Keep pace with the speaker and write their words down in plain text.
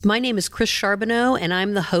My name is Charbonneau, and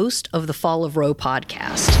I'm the host of the Fall of Roe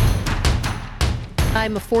podcast.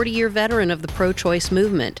 I'm a 40-year veteran of the pro-choice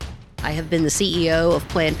movement. I have been the CEO of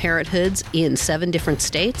Planned Parenthoods in 7 different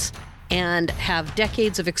states and have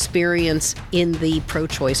decades of experience in the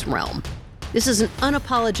pro-choice realm. This is an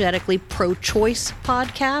unapologetically pro-choice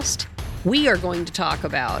podcast. We are going to talk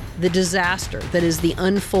about the disaster that is the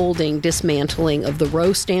unfolding dismantling of the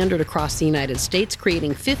Roe standard across the United States,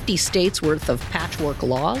 creating 50 states worth of patchwork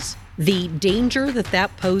laws, the danger that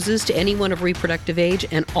that poses to anyone of reproductive age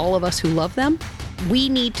and all of us who love them. We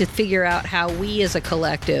need to figure out how we as a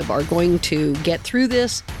collective are going to get through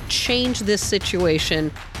this, change this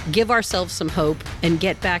situation, give ourselves some hope, and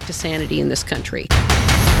get back to sanity in this country.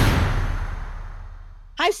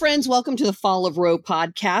 Hi, friends. Welcome to the Fall of Roe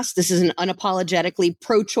podcast. This is an unapologetically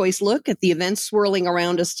pro-choice look at the events swirling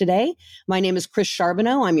around us today. My name is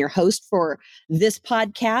Charbonneau. I'm your host for this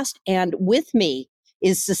podcast. And with me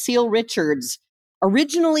is Cecile Richards,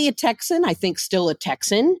 originally a Texan, I think still a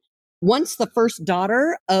Texan. Once the first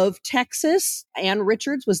daughter of Texas, Ann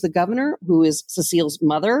Richards was the governor, who is Cecile's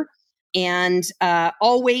mother. And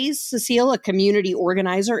always, Cecile, a community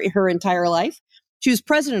organizer her entire life. She was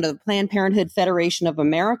president of the Planned Parenthood Federation of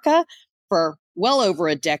America for well over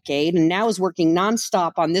a decade, and now is working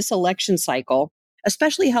nonstop on this election cycle,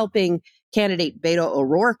 especially helping candidate Beto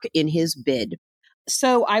O'Rourke in his bid.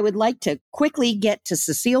 So I would like to quickly get to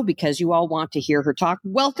Cecile because you all want to hear her talk.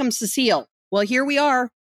 Welcome, Cecile. Well, here we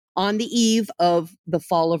are on the eve of the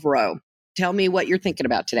Fall of Roe. Tell me what you're thinking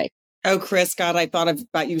about today. Oh, Chris, God, I thought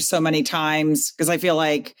about you so many times because I feel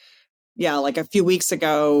like, like a few weeks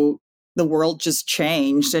ago, the world just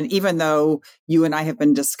changed. And even though you and I have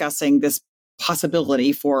been discussing this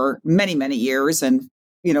possibility for many, many years, and,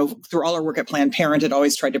 through all our work at Planned Parenthood,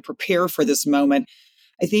 always tried to prepare for this moment,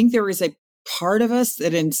 I think there is a part of us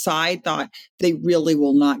that inside thought they really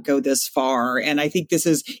will not go this far. And I think this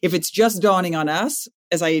is, if it's just dawning on us,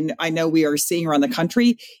 as I know we are seeing around the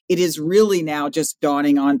country, it is really now just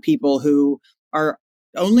dawning on people who are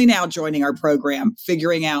only now joining our program,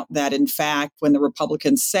 figuring out that, in fact, when the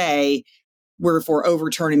Republicans say we're for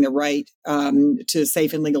overturning the right to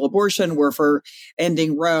safe and legal abortion, we're for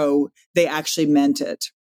ending Roe, they actually meant it.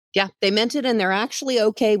 Yeah, they meant it, and they're actually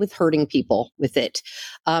okay with hurting people with it.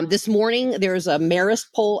 This morning, there's a Marist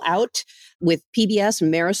poll out with PBS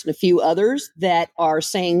and Marist and a few others that are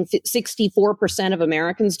saying 64% of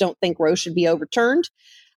Americans don't think Roe should be overturned,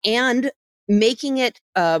 and making it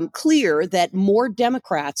clear that more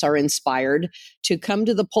Democrats are inspired to come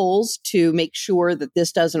to the polls to make sure that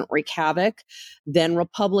this doesn't wreak havoc than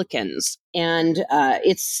Republicans. And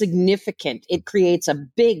it's significant. It creates a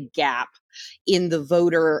big gap in the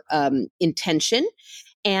voter intention.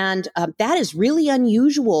 And that is really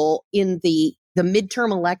unusual in the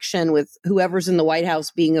midterm election with whoever's in the White House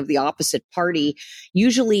being of the opposite party.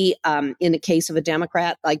 Usually in the case of a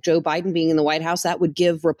Democrat like Joe Biden being in the White House, that would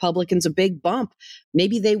give Republicans a big bump.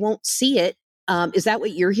 Maybe they won't see it. Is that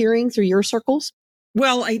what you're hearing through your circles?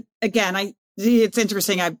 Well, it's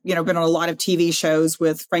interesting. I've, been on a lot of TV shows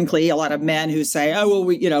with, frankly, a lot of men who say, oh, well,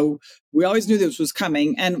 we always knew this was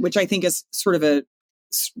coming. And which I think is sort of a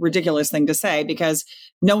ridiculous thing to say because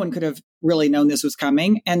no one could have really known this was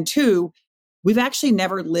coming. And two, we've actually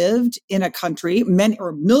never lived in a country, many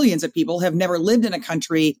or millions of people have never lived in a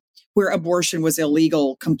country where abortion was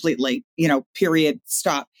illegal completely, period,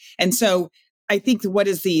 stop. And so I think what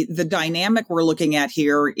is the dynamic we're looking at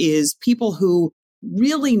here is people who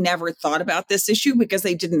really never thought about this issue because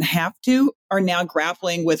they didn't have to are now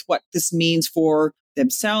grappling with what this means for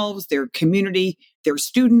themselves, their community, their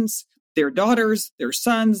students, their daughters, their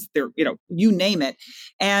sons, you name it.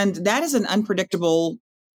 And that is an unpredictable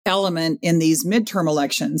element in these midterm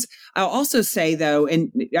elections. I'll also say, though,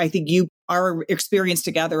 and I think our experience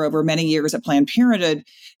together over many years at Planned Parenthood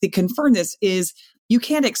to confirm this is you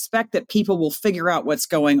can't expect that people will figure out what's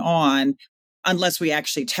going on unless we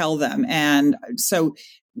actually tell them. And so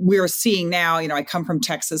we're seeing now, I come from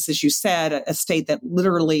Texas, as you said, a state that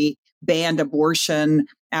literally banned abortion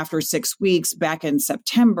after 6 weeks back in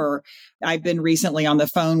September. I've been recently on the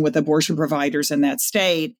phone with abortion providers in that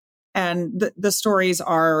state. And the stories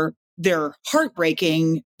they're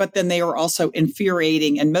heartbreaking, but then they are also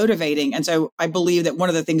infuriating and motivating. And so I believe that one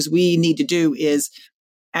of the things we need to do is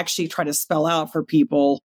actually try to spell out for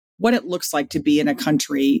people what it looks like to be in a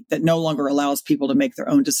country that no longer allows people to make their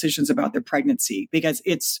own decisions about their pregnancy, because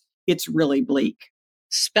it's really bleak.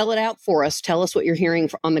 Spell it out for us. Tell us what you're hearing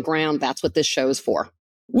on the ground. That's what this show is for.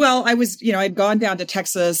 Well, I was, I'd gone down to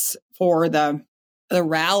Texas for the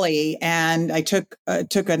rally, and I took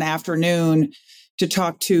an afternoon to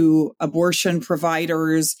talk to abortion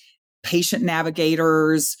providers patient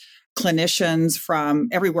navigators, clinicians from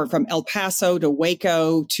everywhere from El Paso to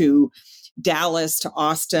Waco to Dallas to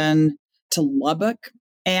Austin to Lubbock.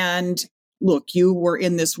 And look, you were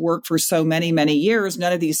in this work for so many, many years.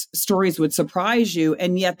 None of these stories would surprise you.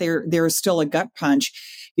 And yet there's still a gut punch.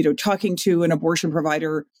 Talking to an abortion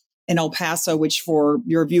provider in El Paso, which for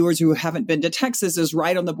your viewers who haven't been to Texas is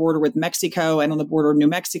right on the border with Mexico and on the border of New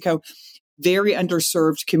Mexico, very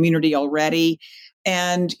underserved community already.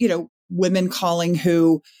 And, women calling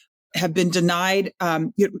who have been denied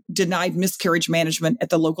miscarriage management at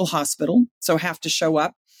the local hospital. So have to show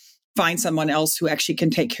up, find someone else who actually can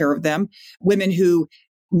take care of them. Women who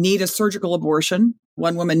need a surgical abortion.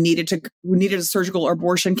 One woman needed a surgical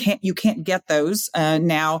abortion. You can't get those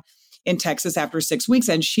now in Texas after 6 weeks.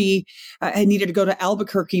 And she needed to go to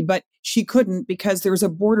Albuquerque, but she couldn't because there's a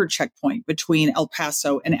border checkpoint between El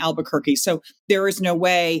Paso and Albuquerque. So there is no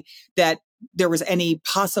way that there was any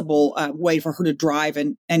possible way for her to drive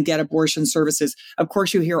and get abortion services. Of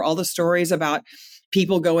course, you hear all the stories about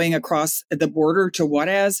people going across the border to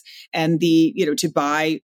Juarez and to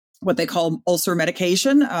buy what they call ulcer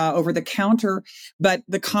medication over the counter. But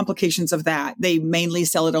the complications of that, they mainly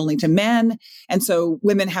sell it only to men. And so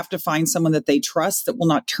women have to find someone that they trust that will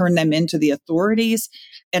not turn them into the authorities.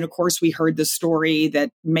 And of course, we heard the story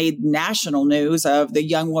that made national news of the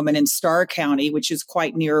young woman in Starr County, which is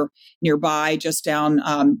quite nearby, just down,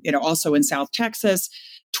 also in South Texas,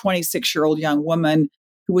 26-year-old young woman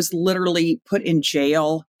who was literally put in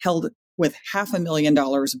jail, held with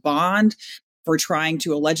 $500,000 bond for trying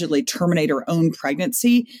to allegedly terminate her own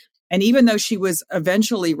pregnancy. And even though she was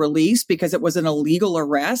eventually released because it was an illegal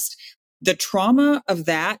arrest, the trauma of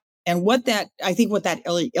that and what that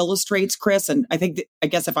illustrates, Chris, and I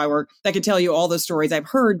guess if I could tell you all the stories I've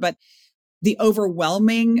heard, but the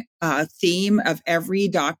overwhelming theme of every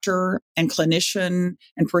doctor and clinician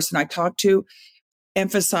and person I talked to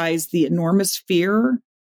emphasized the enormous fear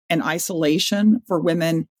and isolation for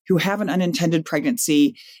women who have an unintended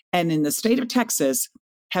pregnancy and in the state of Texas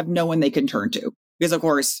have no one they can turn to. Because of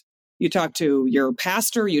course, you talk to your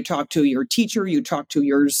pastor, you talk to your teacher, you talk to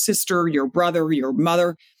your sister, your brother, your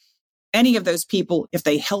mother. Any of those people, if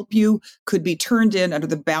they help you, could be turned in under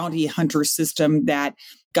the bounty hunter system that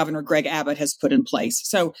Governor Greg Abbott has put in place.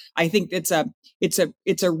 So I think it's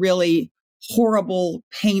a really horrible,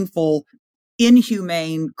 painful,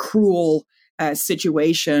 inhumane, cruel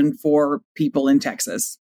situation for people in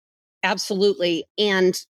Texas. Absolutely.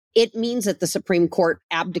 And it means that the Supreme Court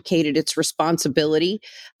abdicated its responsibility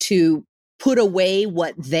to put away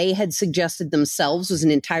what they had suggested themselves was an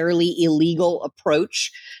entirely illegal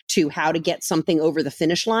approach to how to get something over the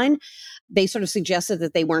finish line. They sort of suggested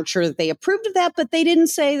that they weren't sure that they approved of that, but they didn't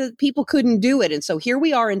say that people couldn't do it. And so here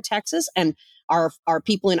we are in Texas, and our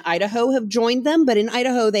people in Idaho have joined them. But in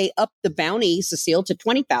Idaho, they upped the bounty, Cecile, to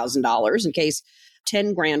 $20,000 in case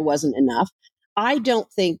 10 grand wasn't enough. I don't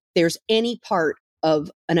think there's any part of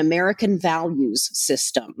an American values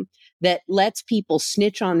system that lets people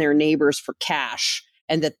snitch on their neighbors for cash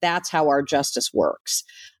and that's how our justice works.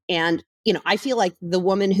 And, I feel like the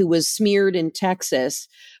woman who was smeared in Texas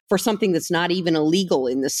for something that's not even illegal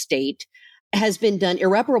in the state has been done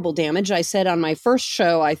irreparable damage. I said on my first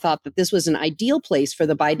show, I thought that this was an ideal place for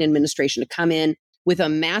the Biden administration to come in with a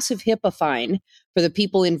massive HIPAA fine for the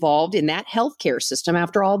people involved in that healthcare system.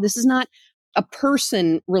 After all, this is not a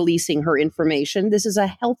person releasing her information. This is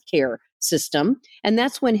a healthcare system. And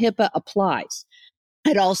that's when HIPAA applies.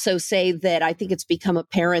 I'd also say that I think it's become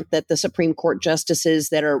apparent that the Supreme Court justices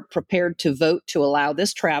that are prepared to vote to allow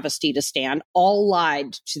this travesty to stand all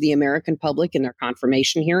lied to the American public in their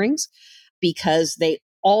confirmation hearings, because they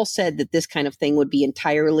all said that this kind of thing would be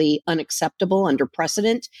entirely unacceptable under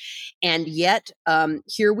precedent. And yet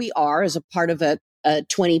here we are as a part of a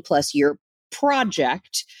 20 plus year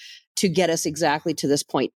project to get us exactly to this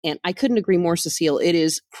point. And I couldn't agree more, Cecile. It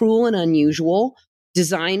is cruel and unusual,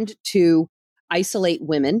 designed to isolate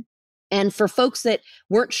women. And for folks that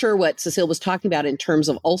weren't sure what Cecile was talking about in terms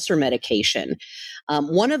of ulcer medication,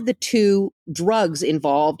 one of the two drugs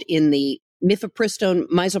involved in the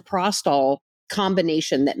mifepristone-misoprostol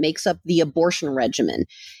combination that makes up the abortion regimen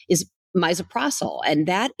is misoprostol. And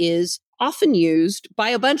that is often used by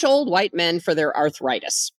a bunch of old white men for their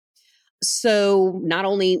arthritis. So not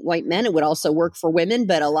only white men, it would also work for women,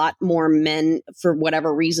 but a lot more men, for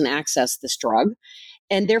whatever reason, access this drug.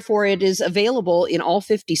 And therefore, it is available in all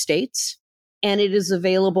 50 states, and it is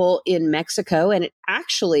available in Mexico. And it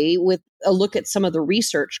actually, with a look at some of the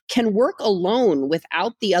research, can work alone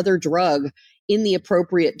without the other drug in the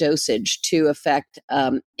appropriate dosage to affect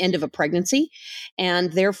end of a pregnancy,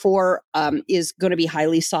 and therefore is going to be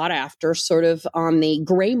highly sought after sort of on the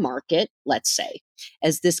gray market, let's say,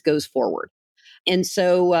 as this goes forward. And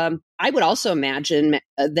so I would also imagine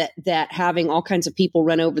that having all kinds of people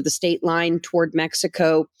run over the state line toward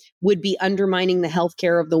Mexico would be undermining the health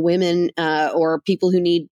care of the women or people who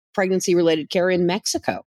need pregnancy-related care in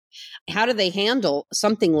Mexico. How do they handle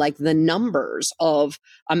something like the numbers of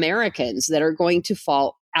Americans that are going to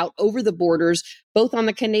fall out over the borders, both on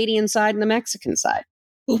the Canadian side and the Mexican side?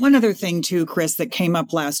 Well, one other thing too, Chris, that came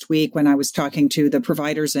up last week when I was talking to the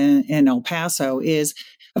providers in El Paso is,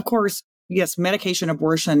 of course, yes, medication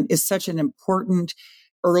abortion is such an important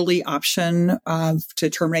early option to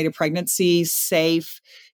terminate a pregnancy, safe,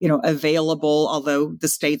 available, although the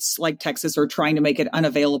states like Texas are trying to make it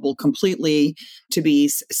unavailable completely to be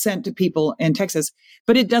sent to people in Texas,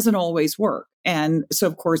 but it doesn't always work. And so,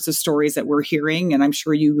 of course, the stories that we're hearing, and I'm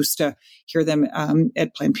sure you used to hear them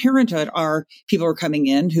at Planned Parenthood, are people are coming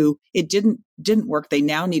in who it didn't work. They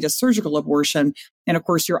now need a surgical abortion. And of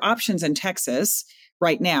course, your options in Texas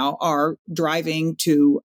right now are driving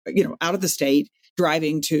to, out of the state,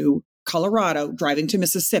 driving to Colorado, driving to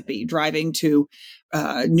Mississippi, driving to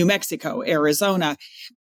New Mexico, Arizona.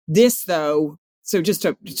 This, though, so just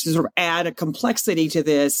to sort of add a complexity to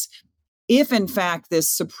this, if in fact this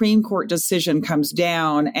Supreme Court decision comes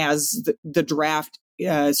down as the draft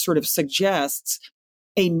sort of suggests,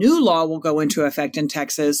 a new law will go into effect in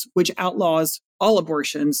Texas, which outlaws all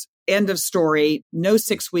abortions. End of story. No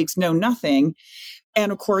 6 weeks, no nothing.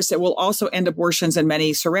 And of course, it will also end abortions in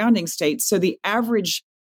many surrounding states. So the average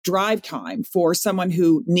drive time for someone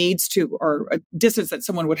who needs to, or a distance that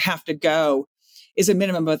someone would have to go, is a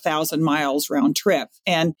minimum of 1,000 miles round trip.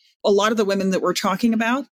 And a lot of the women that we're talking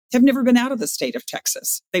about have never been out of the state of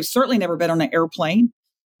Texas. They've certainly never been on an airplane.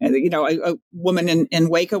 A woman in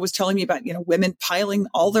Waco was telling me about, women piling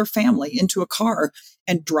all their family into a car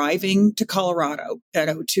and driving to Colorado,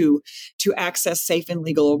 to access safe and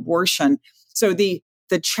legal abortion. So the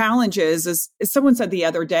challenge is, as someone said the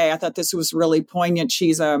other day, I thought this was really poignant.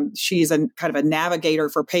 She's a kind of a navigator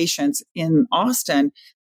for patients in Austin.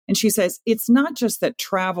 And she says, it's not just that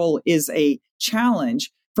travel is a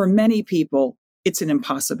challenge. For many people, it's an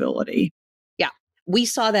impossibility. Yeah. We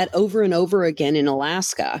saw that over and over again in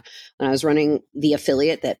Alaska when I was running the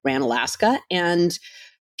affiliate that ran Alaska. And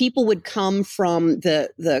people would come from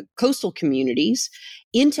the coastal communities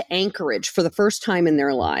into Anchorage for the first time in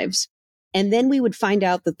their lives. And then we would find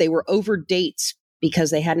out that they were over dates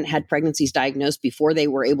because they hadn't had pregnancies diagnosed before they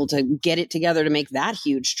were able to get it together to make that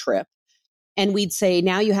huge trip. And we'd say,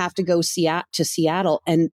 now you have to go to Seattle.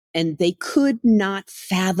 And they could not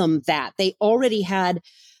fathom that. They already had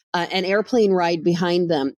an airplane ride behind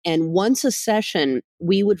them. And once a session,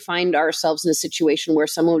 we would find ourselves in a situation where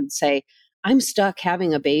someone would say, I'm stuck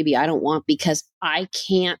having a baby I don't want because I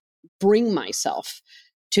can't bring myself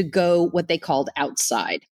to go what they called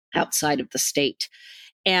outside of the state.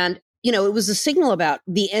 And, it was a signal about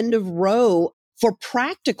the end of Roe for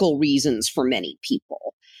practical reasons for many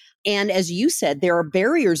people. And as you said, there are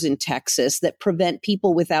barriers in Texas that prevent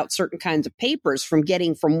people without certain kinds of papers from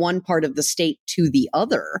getting from one part of the state to the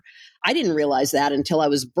other. I didn't realize that until I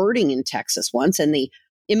was birding in Texas once, and the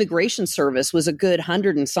Immigration Service was a good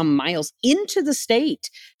 100 and some miles into the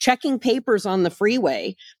state, checking papers on the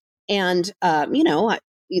freeway. And,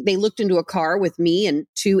 they looked into a car with me and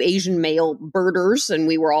two Asian male birders, and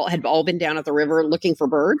we had all been down at the river looking for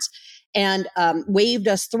birds, and waved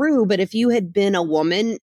us through. But if you had been a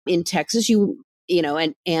woman in Texas,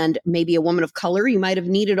 and maybe a woman of color, you might have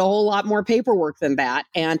needed a whole lot more paperwork than that.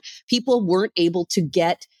 And people weren't able to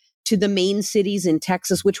get to the main cities in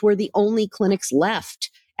Texas, which were the only clinics left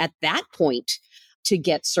at that point to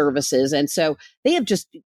get services. And so they have just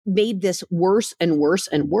made this worse and worse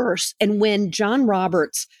and worse. And when John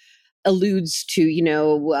Roberts alludes to,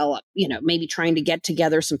 maybe trying to get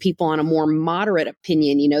together some people on a more moderate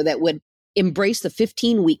opinion, that would embrace the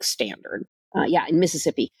 15-week standard. In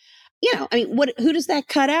Mississippi. Who does that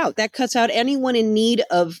cut out? That cuts out anyone in need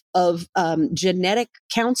of genetic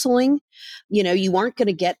counseling. You aren't going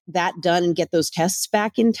to get that done and get those tests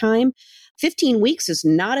back in time. 15 weeks is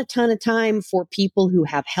not a ton of time for people who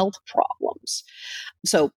have health problems.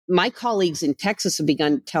 So my colleagues in Texas have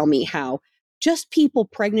begun to tell me how just people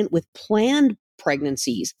pregnant with planned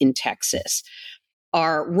pregnancies in Texas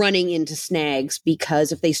are running into snags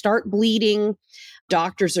because if they start bleeding,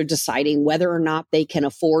 doctors are deciding whether or not they can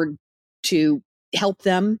afford to help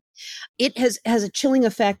them. It has a chilling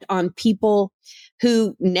effect on people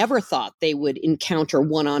who never thought they would encounter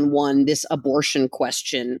one-on-one this abortion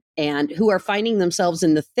question and who are finding themselves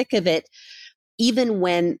in the thick of it even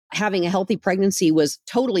when having a healthy pregnancy was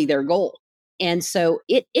totally their goal. And so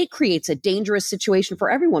it creates a dangerous situation for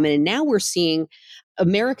every woman. And now we're seeing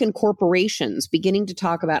American corporations beginning to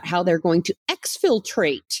talk about how they're going to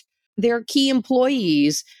exfiltrate their key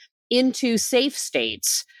employees into safe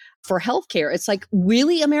states for healthcare. It's like,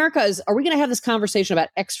 really, America, are we going to have this conversation about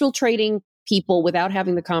exfiltrating people without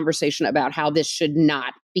having the conversation about how this should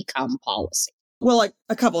not become policy? Well, like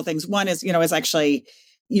a couple of things. One is, is actually,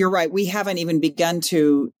 you're right. We haven't even begun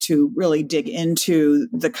to really dig into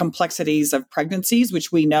the complexities of pregnancies,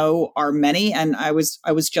 which we know are many. And I was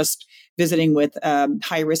just visiting with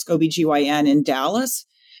high risk OBGYN in Dallas,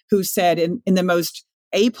 who said in the most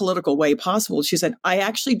apolitical way possible, she said, I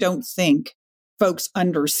actually don't think folks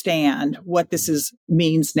understand what this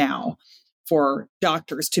means now for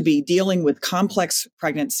doctors to be dealing with complex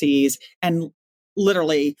pregnancies and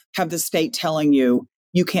literally have the state telling you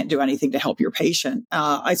can't do anything to help your patient.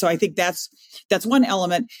 So I think that's one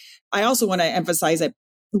element. I also want to emphasize that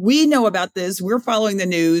we know about this. We're following the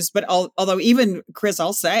news, but although even Chris,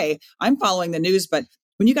 I'll say I'm following the news, but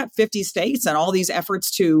when you got 50 states and all these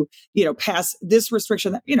efforts to, pass this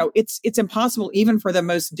restriction, it's impossible even for the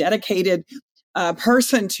most dedicated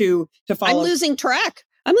person to follow. I'm losing track.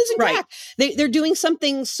 Track. They're doing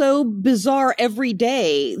something so bizarre every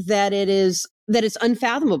day that it's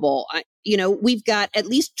unfathomable. We've got at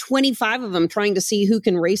least 25 of them trying to see who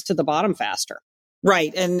can race to the bottom faster.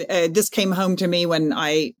 Right. And this came home to me when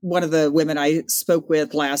one of the women I spoke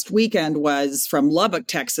with last weekend was from Lubbock,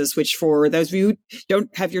 Texas, which for those of you who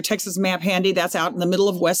don't have your Texas map handy, that's out in the middle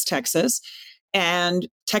of West Texas. And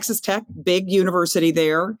Texas Tech, big university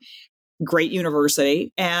there, great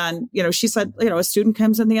university. And, she said, a student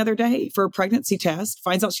comes in the other day for a pregnancy test,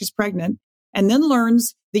 finds out she's pregnant, and then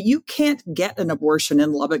learns that you can't get an abortion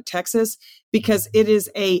in Lubbock, Texas, because it is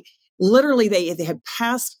literally they have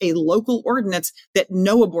passed a local ordinance that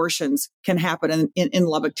no abortions can happen in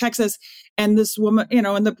Lubbock, Texas. And this woman,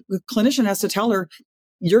 and the clinician has to tell her,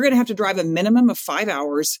 you're going to have to drive a minimum of 5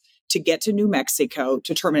 hours to get to New Mexico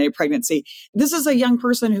to terminate pregnancy. This is a young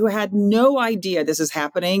person who had no idea this is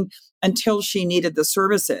happening until she needed the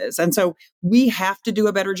services. And so we have to do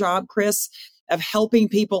a better job, Chris, of helping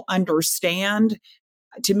people understand,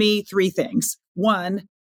 to me, three things. One,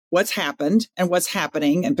 what's happened and what's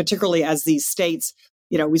happening, and particularly as these states,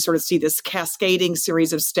 we sort of see this cascading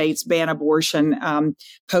series of states ban abortion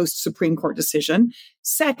post Supreme Court decision.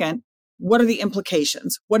 Second, what are the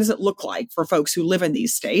implications? What does it look like for folks who live in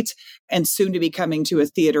these states and soon to be coming to a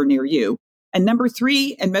theater near you? And number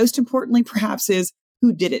three, and most importantly, perhaps, is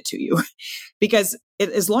who did it to you? Because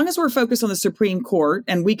as long as we're focused on the Supreme Court,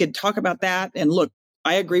 and we could talk about that, and look,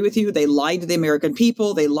 I agree with you. They lied to the American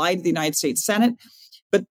people. They lied to the United States Senate.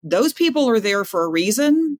 But those people are there for a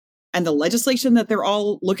reason. And the legislation that they're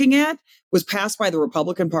all looking at was passed by the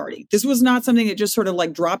Republican Party. This was not something that just sort of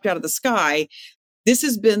like dropped out of the sky. This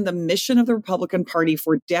has been the mission of the Republican Party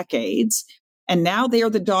for decades. And now they are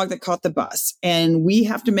the dog that caught the bus. And we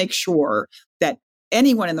have to make sure that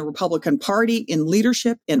anyone in the Republican Party, in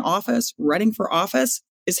leadership, in office, running for office,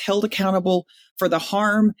 is held accountable for the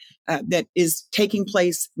harm that is taking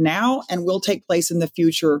place now and will take place in the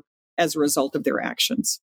future as a result of their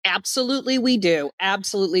actions. Absolutely, we do.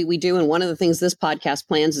 Absolutely, we do. And one of the things this podcast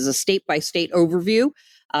plans is a state-by-state overview,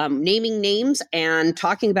 naming names and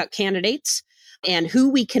talking about candidates and who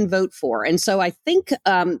we can vote for. And so I think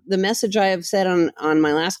the message I have said on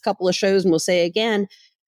my last couple of shows, and we'll say again,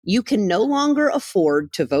 you can no longer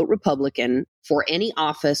afford to vote Republican for any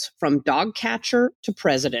office from dog catcher to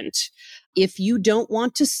president if you don't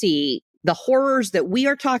want to see the horrors that we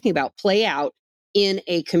are talking about play out in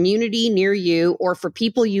a community near you, or for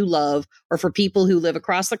people you love, or for people who live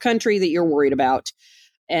across the country that you're worried about.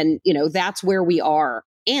 And, that's where we are.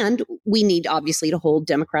 And we need, obviously, to hold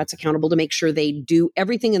Democrats accountable to make sure they do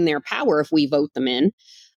everything in their power if we vote them in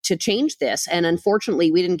to change this. And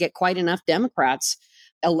unfortunately, we didn't get quite enough Democrats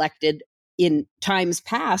elected in times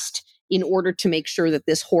past in order to make sure that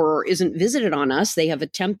this horror isn't visited on us. They have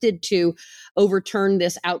attempted to overturn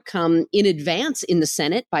this outcome in advance in the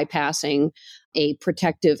Senate by passing a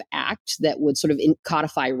protective act that would sort of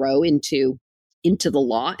codify Roe into the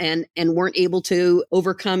law, and weren't able to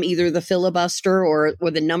overcome either the filibuster or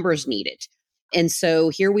the numbers needed. And so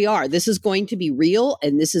here we are. This is going to be real,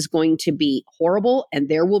 and this is going to be horrible, and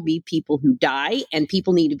there will be people who die, and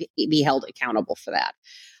people need to be held accountable for that.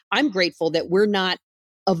 I'm grateful that we're not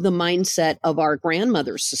of the mindset of our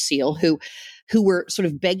grandmothers, Cecile, who were sort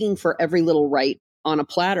of begging for every little right on a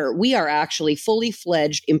platter. We are actually fully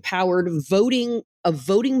fledged, empowered, a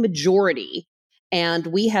voting majority. And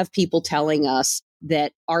we have people telling us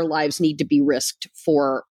that our lives need to be risked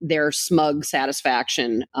for their smug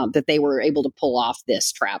satisfaction that they were able to pull off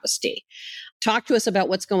this travesty. Talk to us about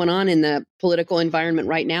what's going on in the political environment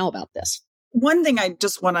right now about this. One thing I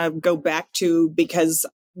just want to go back to, because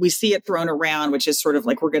we see it thrown around, which is sort of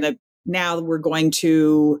like we're going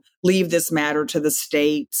to leave this matter to the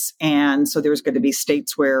states. And so there's going to be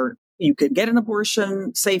states where you could get an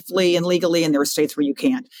abortion safely and legally, and there are states where you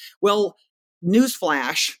can't. Well,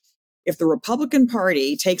 newsflash, if the Republican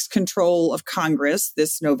Party takes control of Congress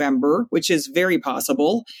this November, which is very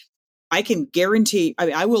possible, I can guarantee,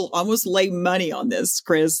 I will almost lay money on this,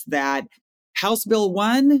 Chris, that House Bill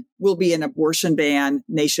 1 will be an abortion ban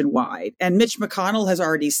nationwide. And Mitch McConnell has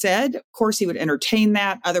already said, of course, he would entertain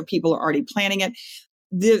that. Other people are already planning it.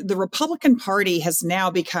 The Republican Party has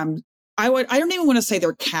now become, I don't even want to say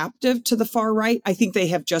they're captive to the far right. I think they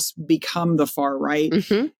have just become the far right.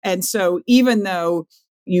 Mm-hmm. And so even though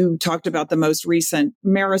you talked about the most recent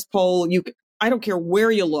Marist poll, I don't care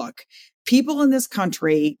where you look, people in this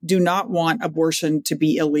country do not want abortion to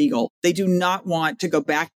be illegal. They do not want to go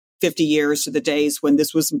back 50 years to the days when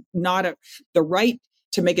this was not the right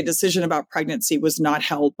to make a decision about pregnancy was not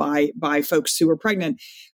held by folks who were pregnant.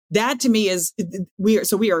 That to me is we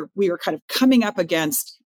are kind of coming up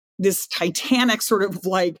against this titanic sort of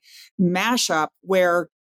like mashup where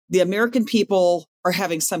the American people are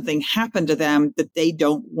having something happen to them that they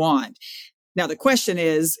don't want. Now, the question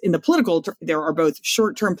is, in the political, there are both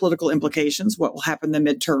short-term political implications, what will happen in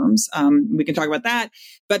the midterms. We can talk about that.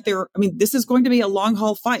 But this is going to be a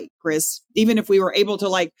long-haul fight, Chris. Even if we were able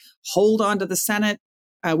to hold on to the Senate,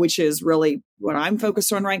 which is really what I'm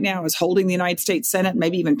focused on right now, is holding the United States Senate,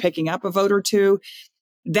 maybe even picking up a vote or two,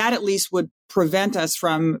 that at least would prevent us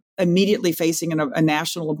from immediately facing a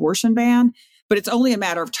national abortion ban. But it's only a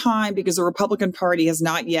matter of time because the Republican Party has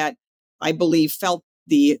not yet, I believe, felt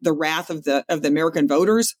the wrath of the American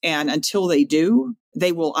voters. And until they do,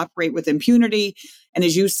 they will operate with impunity. And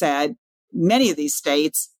as you said, many of these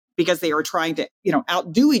states, because they are trying to,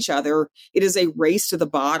 outdo each other, it is a race to the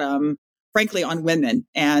bottom, frankly, on women.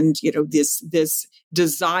 And, this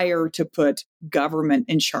desire to put government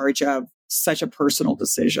in charge of such a personal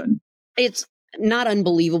decision. It's not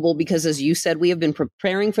unbelievable because, as you said, we have been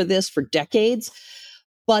preparing for this for decades,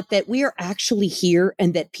 but that we are actually here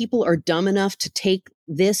and that people are dumb enough to take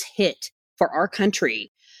this hit for our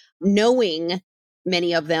country, knowing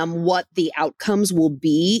many of them what the outcomes will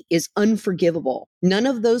be, is unforgivable. None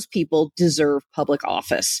of those people deserve public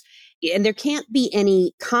office. And there can't be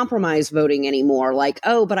any compromise voting anymore, like,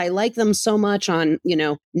 oh, but I like them so much on,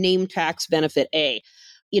 name tax benefit A.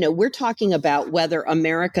 We're talking about whether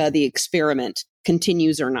America, the experiment,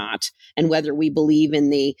 continues or not, and whether we believe in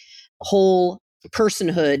the whole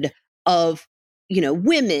personhood of,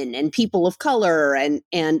 women and people of color and,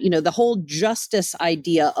 the whole justice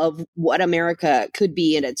idea of what America could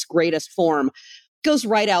be in its greatest form goes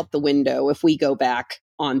right out the window if we go back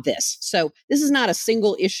on this. So this is not a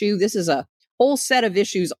single issue. This is a whole set of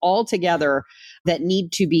issues all together that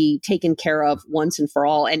need to be taken care of once and for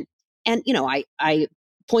all. And I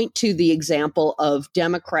point to the example of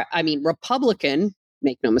Republican,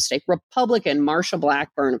 make no mistake, Republican Marsha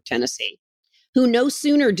Blackburn of Tennessee, who no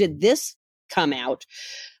sooner did this come out,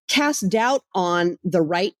 cast doubt on the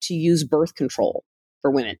right to use birth control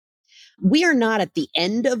for women. We are not at the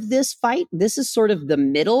end of this fight. This is sort of the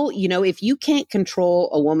middle. If you can't control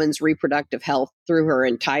a woman's reproductive health through her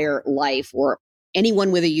entire life, or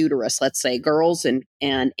anyone with a uterus, let's say girls and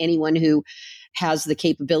anyone who has the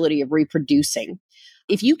capability of reproducing,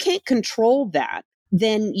 if you can't control that,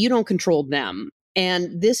 then you don't control them.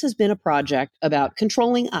 And this has been a project about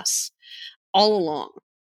controlling us all along.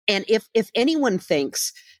 And if anyone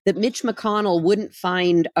thinks that Mitch McConnell wouldn't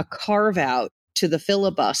find a carve out to the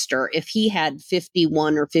filibuster if he had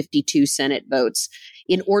 51 or 52 Senate votes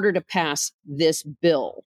in order to pass this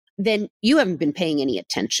bill, then you haven't been paying any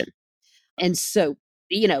attention. And so,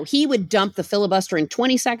 he would dump the filibuster in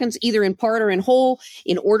 20 seconds, either in part or in whole,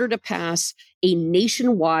 in order to pass a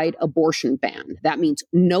nationwide abortion ban. That means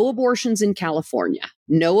no abortions in California,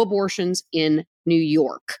 no abortions in New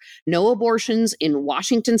York, no abortions in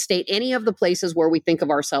Washington State, any of the places where we think of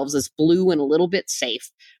ourselves as blue and a little bit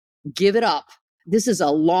safe. Give it up. This is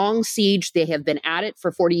a long siege. They have been at it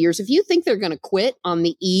for 40 years. If you think they're going to quit on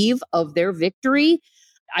the eve of their victory,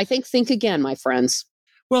 think again, my friends.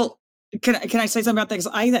 Well, can I say something about that?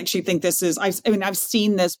 Because I actually think this is, I've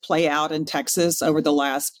seen this play out in Texas over the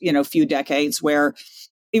last, few decades, where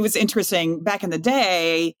it was interesting. Back in the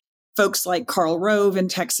day, folks like Karl Rove in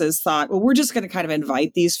Texas thought, well, we're just going to kind of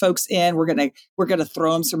invite these folks in. We're going to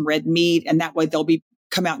throw them some red meat, and that way they'll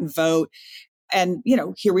come out and vote. And,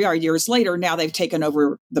 here we are years later. Now they've taken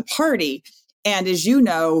over the party. And as you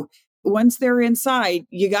know, once they're inside,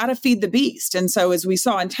 you got to feed the beast. And so as we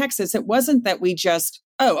saw in Texas, it wasn't that we just,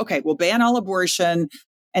 oh, okay, we'll ban all abortion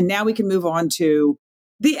and now we can move on to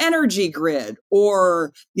the energy grid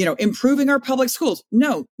or, improving our public schools.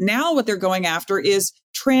 No, now what they're going after is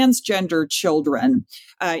transgender children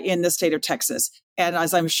in the state of Texas. And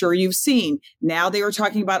as I'm sure you've seen, now they are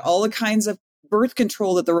talking about all the kinds of birth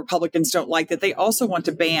control that the Republicans don't like that they also want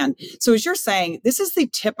to ban. So as you're saying, this is the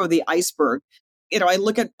tip of the iceberg. I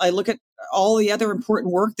look at all the other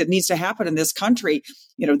important work that needs to happen in this country,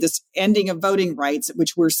 this ending of voting rights,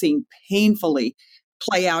 which we're seeing painfully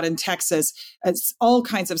play out in Texas, all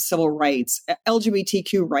kinds of civil rights,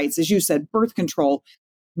 LGBTQ rights, as you said, birth control.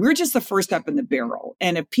 We're just the first step in the barrel.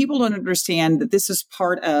 And if people don't understand that this is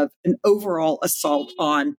part of an overall assault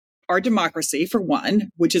on our democracy, for one,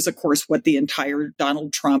 which is, of course, what the entire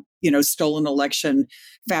Donald Trump, stolen election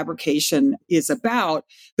fabrication is about.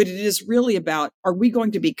 But it is really about, are we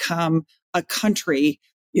going to become a country,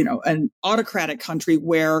 an autocratic country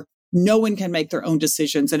where no one can make their own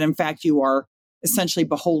decisions? And in fact, you are essentially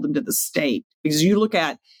beholden to the state. Because you look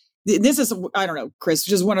at, this is, I don't know, Chris,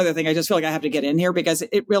 just one other thing. I just feel like I have to get in here because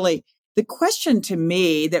it really, the question to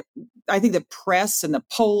me that I think the press and the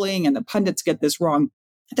polling and the pundits get this wrong.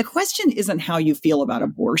 The question isn't how you feel about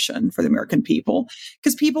abortion for the American people,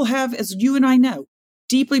 because people have, as you and I know,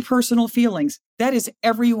 deeply personal feelings. That is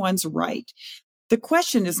everyone's right. The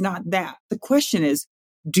question is not that. The question is,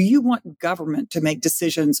 do you want government to make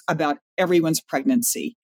decisions about everyone's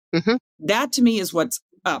pregnancy? Mm-hmm. That to me is what's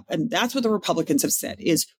up. And that's what the Republicans have said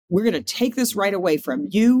is we're going to take this right away from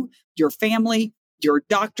you, your family, your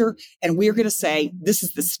doctor, and we're going to say, this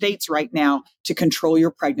is the state's right now to control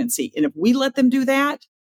your pregnancy. And if we let them do that,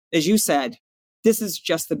 as you said, this is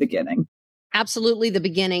just the beginning. Absolutely the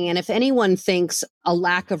beginning. And if anyone thinks a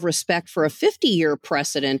lack of respect for a 50-year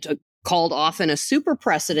precedent, called often a super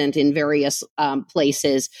precedent in various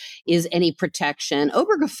places, is any protection,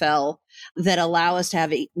 Obergefell, that allow us to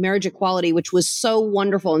have marriage equality, which was so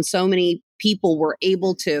wonderful. And so many people were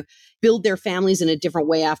able to build their families in a different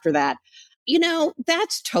way after that.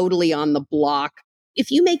 That's totally on the block.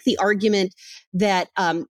 If you make the argument that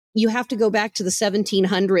you have to go back to the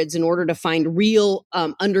 1700s in order to find real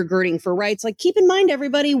undergirding for rights. Like, keep in mind,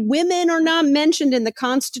 everybody, women are not mentioned in the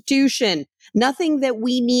Constitution. Nothing that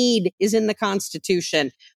we need is in the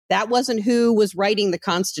Constitution. That wasn't who was writing the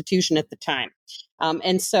Constitution at the time.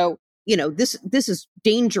 And so, this is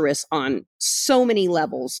dangerous on so many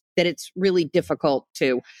levels that it's really difficult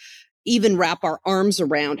to even wrap our arms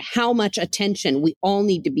around how much attention we all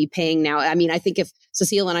need to be paying now. I mean, I think if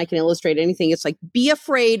Cecile and I can illustrate anything, it's like, be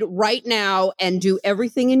afraid right now and do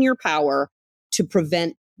everything in your power to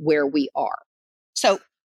prevent where we are. So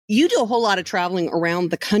you do a whole lot of traveling around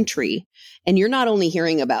the country, and you're not only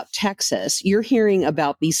hearing about Texas, you're hearing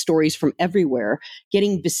about these stories from everywhere,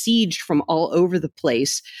 getting besieged from all over the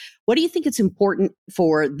place. What do you think it's important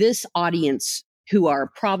for this audience, who are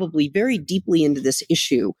probably very deeply into this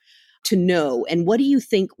issue, to know? And what do you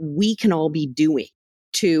think we can all be doing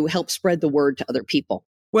to help spread the word to other people?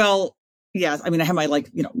 Well, yes. I mean, I have my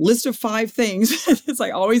list of 5 things, as I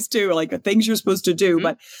always do, like the things you're supposed to do. Mm-hmm.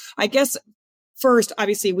 But I guess first,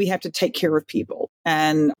 obviously, we have to take care of people.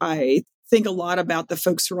 And I think a lot about the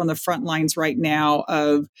folks who are on the front lines right now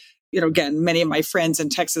of, again, many of my friends in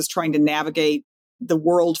Texas trying to navigate the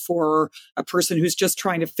world for a person who's just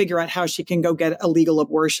trying to figure out how she can go get a legal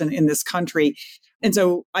abortion in this country. And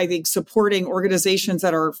so I think supporting organizations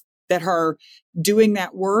that are doing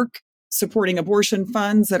that work, supporting abortion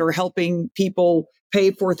funds that are helping people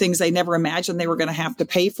pay for things they never imagined they were going to have to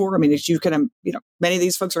pay for. I mean, as you can, many of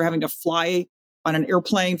these folks are having to fly on an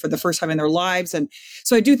airplane for the first time in their lives. And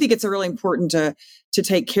so I do think it's really important to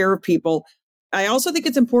take care of people. I also think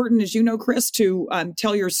it's important, as you know, Chris, to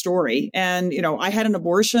tell your story. And, I had an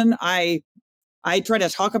abortion. I try to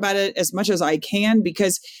talk about it as much as I can,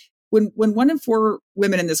 because when 1 in 4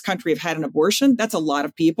 women in this country have had an abortion, that's a lot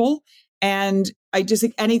of people. And I just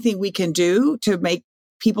think anything we can do to make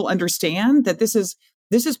people understand that this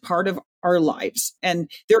is part of our lives. And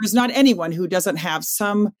there is not anyone who doesn't have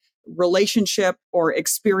some relationship or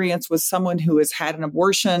experience with someone who has had an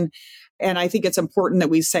abortion. And I think it's important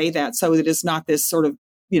that we say that, so that it's not this sort of,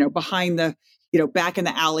 behind the, back in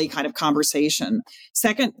the alley kind of conversation.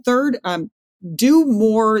 Third, do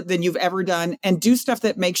more than you've ever done, and do stuff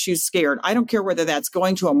that makes you scared. I don't care whether that's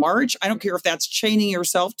going to a march. I don't care if that's chaining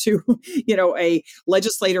yourself to, a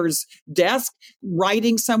legislator's desk,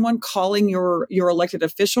 writing someone, calling your elected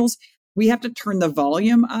officials. we have to turn the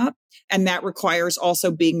volume up. And that requires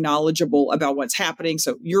also being knowledgeable about what's happening.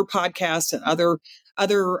 So your podcast and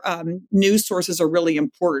other news sources are really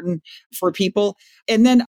important for people. And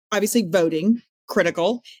then obviously voting,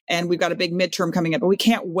 critical. And we've got a big midterm coming up, but we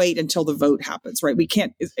can't wait until the vote happens, right? We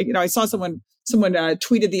can't, I saw someone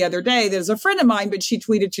tweeted the other day, there's a friend of mine, but she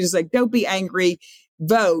tweeted, she's like, don't be angry,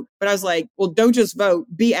 vote. But I was like, well, don't just vote,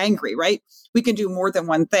 be angry, right? We can do more than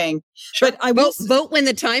one thing. Sure. But I will vote when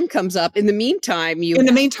the time comes up. In the meantime,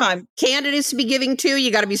 candidates to be giving to,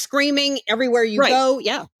 you got to be screaming everywhere you go.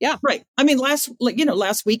 Yeah. Yeah. Right. I mean,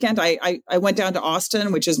 last weekend, I went down to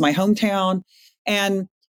Austin, which is my hometown, and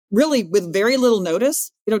really with very little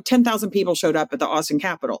notice, 10,000 people showed up at the Austin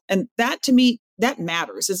Capitol. And that to me, that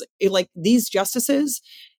matters. Is like these justices,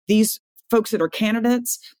 these folks that are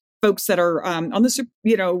candidates, folks that are on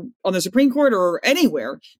the Supreme Court or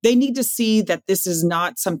anywhere, they need to see that this is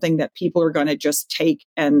not something that people are going to just take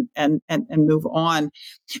and move on.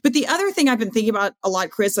 But the other thing I've been thinking about a lot,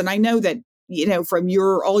 Chris, and I know that, from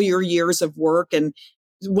all your years of work, and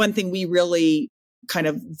one thing we really kind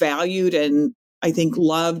of valued and I think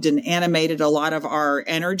loved and animated a lot of our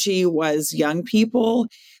energy was young people.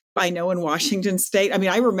 I know in Washington State, I mean,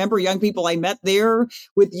 I remember young people I met there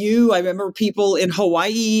with you. I remember people in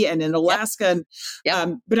Hawaii and in Alaska.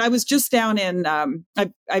 Yep. But I was just down in,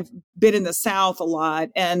 I've been in the South a lot,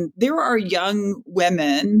 and there are young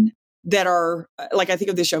women that are like, I think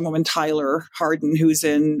of this young woman, Tyler Harden, who's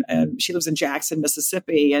she lives in Jackson,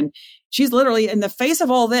 Mississippi. And she's literally in the face of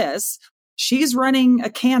all this, she's running a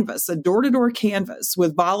canvas, a door-to-door canvas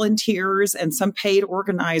with volunteers and some paid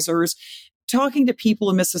organizers, talking to people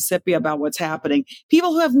in Mississippi about what's happening.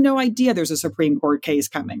 People who have no idea there's a Supreme Court case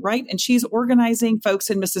coming, right? And she's organizing folks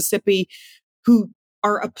in Mississippi who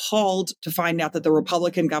are appalled to find out that the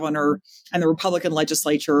Republican governor and the Republican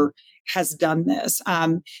legislature has done this.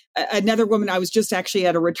 Another woman, I was just actually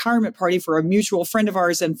at a retirement party for a mutual friend of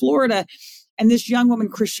ours in Florida, and this young woman,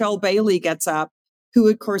 Chriselle Bailey, gets up, who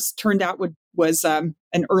of course turned out was an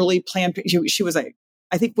early Planned. She was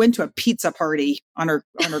I think went to a pizza party on her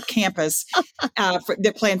campus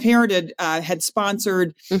that Planned Parenthood had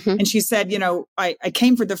sponsored. Mm-hmm. And she said, I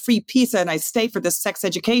came for the free pizza and I stayed for the sex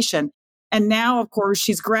education. And now, of course,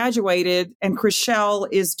 she's graduated, and Chriselle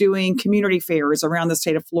is doing community fairs around the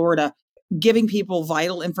state of Florida, giving people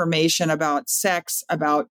vital information about sex,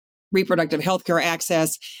 about reproductive health care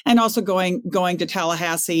access, and also going to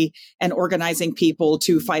Tallahassee and organizing people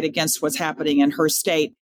to fight against what's happening in her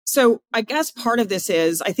state. So I guess part of this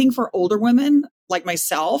is, I think for older women like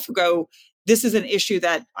myself, this is an issue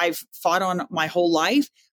that I've fought on my whole life,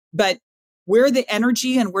 but where the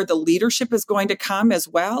energy and where the leadership is going to come as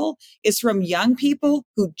well is from young people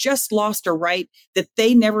who just lost a right that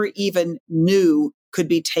they never even knew could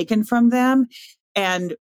be taken from them.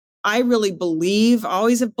 And I really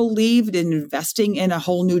always have believed in investing in a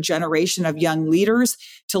whole new generation of young leaders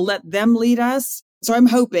to let them lead us. So I'm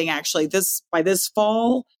hoping actually by this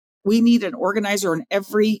fall, we need an organizer on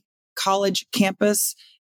every college campus,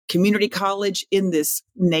 community college in this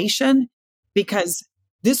nation, because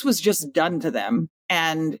this was just done to them.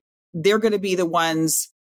 And they're going to be the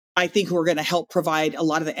ones, I think, who are going to help provide a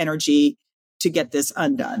lot of the energy to get this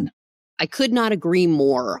undone. I could not agree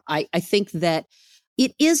more. I think that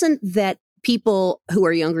it isn't that people who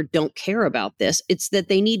are younger don't care about this. It's that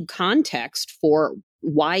they need context for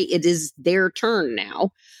why it is their turn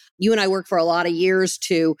now. You and I worked for a lot of years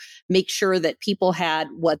to make sure that people had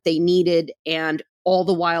what they needed. And all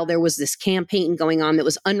the while there was this campaign going on that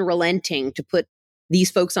was unrelenting to put these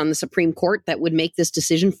folks on the Supreme Court that would make this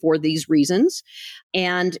decision for these reasons.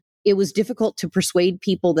 And it was difficult to persuade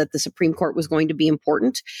people that the Supreme Court was going to be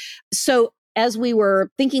important. So as we were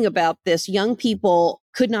thinking about this, young people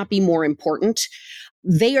could not be more important.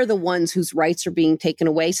 They are the ones whose rights are being taken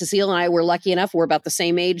away. Cecile and I were lucky enough, we're about the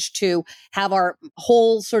same age, to have our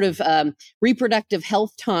whole sort of reproductive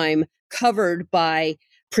health time covered by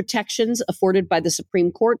protections afforded by the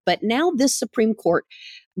Supreme Court. But now this Supreme Court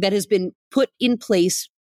that has been put in place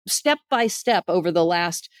step by step over the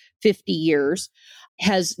last 50 years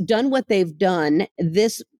has done what they've done.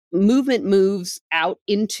 This movement moves out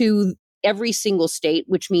into every single state,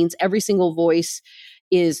 which means every single voice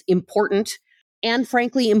is important and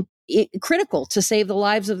frankly critical to save the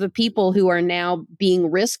lives of the people who are now being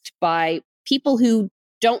risked by people who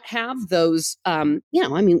don't have those.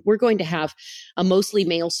 We're going to have a mostly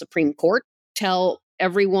male Supreme Court tell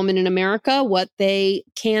every woman in America what they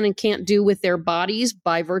can and can't do with their bodies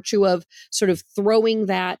by virtue of sort of throwing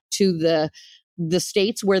that to the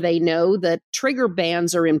states where they know that trigger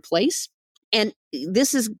bans are in place. And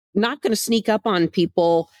this is not going to sneak up on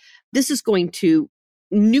people. This is going to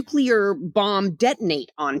nuclear bomb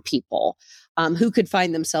detonate on people who could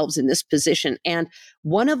find themselves in this position. And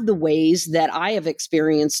one of the ways that I have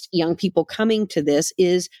experienced young people coming to this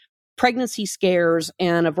is pregnancy scares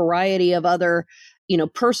and a variety of other,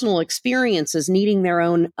 personal experiences needing their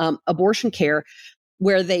own abortion care,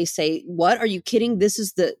 where they say, what, are you kidding? This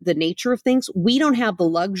is the nature of things. We don't have the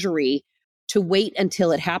luxury to wait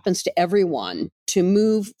until it happens to everyone to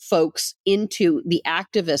move folks into the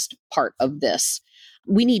activist part of this.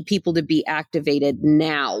 We need people to be activated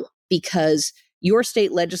now, because your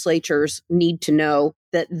state legislatures need to know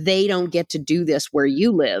that they don't get to do this where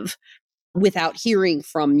you live without hearing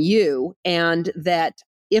from you, and that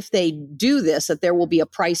if they do this, that there will be a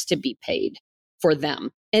price to be paid for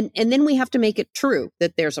them. And then we have to make it true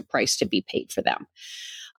that there's a price to be paid for them,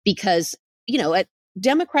 because,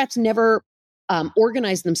 Democrats never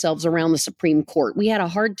organized themselves around the Supreme Court. We had a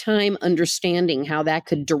hard time understanding how that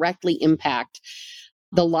could directly impact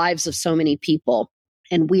the lives of so many people.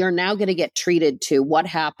 And we are now going to get treated to what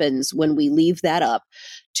happens when we leave that up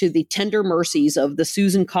to the tender mercies of the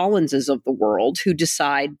Susan Collinses of the world, who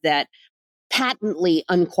decide that patently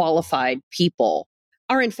unqualified people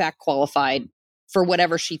are in fact qualified for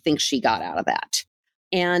whatever she thinks she got out of that.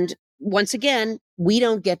 And once again, we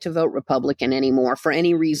don't get to vote Republican anymore for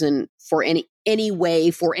any reason, for any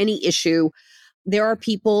way, for any issue. There are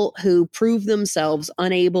people who prove themselves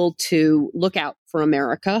unable to look out for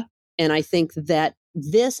America. And I think that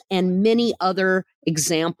this and many other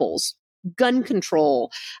examples, gun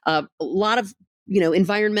control, a lot of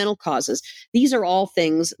environmental causes, these are all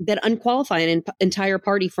things that unqualify an entire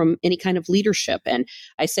party from any kind of leadership. And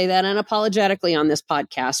I say that unapologetically on this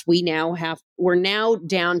podcast. We're now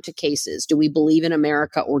down to cases. Do we believe in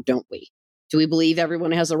America or don't we? Do we believe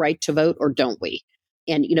everyone has a right to vote or don't we?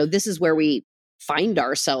 And, this is where we find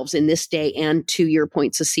ourselves in this day. And to your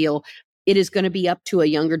point, Cecile, it is going to be up to a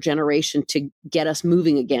younger generation to get us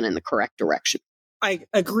moving again in the correct direction. I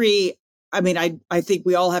agree. I mean, I think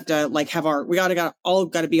we all have to all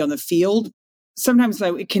got to be on the field. Sometimes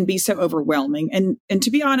though, it can be so overwhelming. And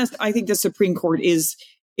to be honest, I think the Supreme Court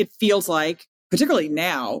it feels like, particularly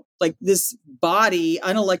now, like this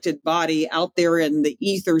unelected body out there in the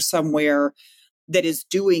ether somewhere that is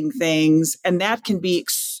doing things. And that can be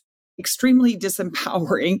extremely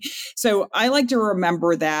disempowering. So I like to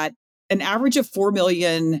remember that an average of 4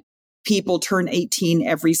 million people turn 18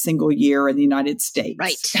 every single year in the United States.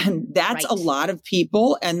 Right. And that's a lot of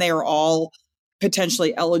people, and they are all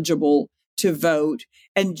potentially eligible to vote.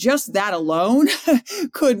 And just that alone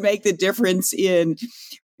could make the difference in,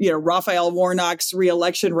 Raphael Warnock's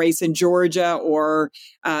reelection race in Georgia, or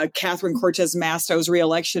Catherine Cortez Masto's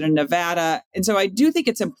reelection in Nevada. And so I do think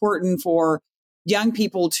it's important for young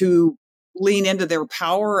people to lean into their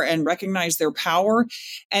power and recognize their power.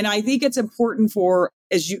 And I think it's important for,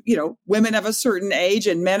 women of a certain age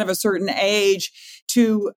and men of a certain age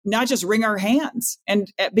to not just wring our hands.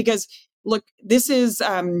 And because look, this is,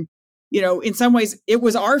 in some ways it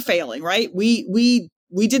was our failing, right? We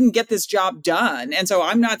didn't get this job done. And so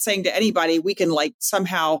I'm not saying to anybody, we can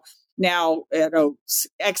somehow now,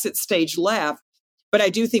 exit stage left. But I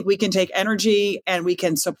do think we can take energy and we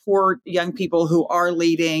can support young people who are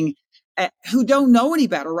leading, who don't know any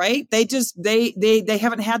better, right? They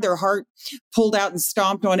haven't had their heart pulled out and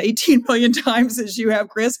stomped on 18 million times as you have,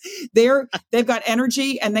 Chris. They've got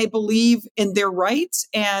energy and they believe in their rights,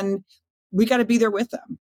 and we got to be there with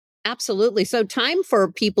them. Absolutely. So time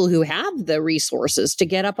for people who have the resources to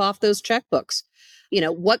get up off those checkbooks.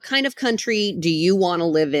 What kind of country do you want to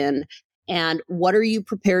live in? And what are you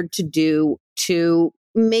prepared to do to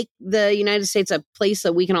make the United States a place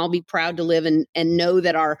that we can all be proud to live in and know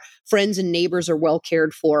that our friends and neighbors are well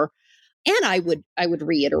cared for? And I would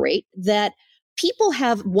reiterate that people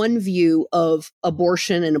have one view of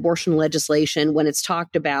abortion and abortion legislation when it's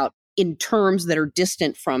talked about in terms that are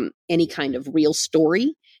distant from any kind of real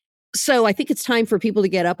story. So I think it's time for people to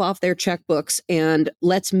get up off their checkbooks, and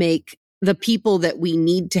let's make the people that we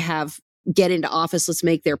need to have get into office, let's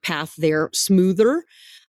make their path there smoother.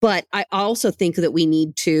 But I also think that we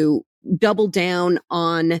need to double down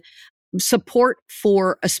on support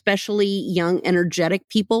for especially young, energetic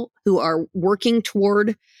people who are working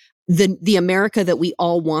toward the America that we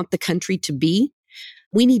all want the country to be.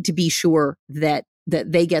 We need to be sure that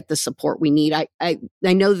they get the support we need. I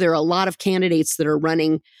know there are a lot of candidates that are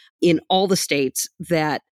running in all the states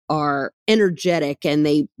that are energetic, and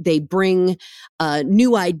they bring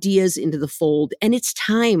new ideas into the fold. And it's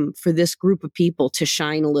time for this group of people to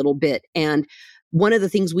shine a little bit. And one of the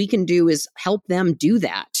things we can do is help them do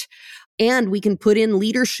that. and we can put in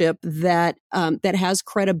leadership that that has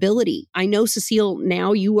credibility. I know, Cecile,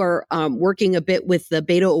 now you are working a bit with the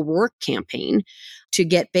Beto O'Rourke campaign to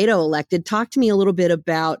get Beto elected. Talk to me a little bit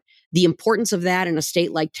about the importance of that in a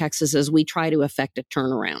state like Texas as we try to effect a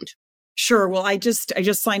turnaround. Sure. Well, I just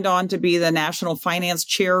signed on to be the national finance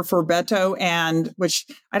chair for Beto, and which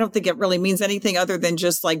I don't think it really means anything other than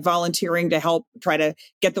just like volunteering to help try to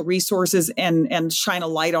get the resources and shine a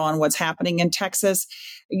light on what's happening in Texas.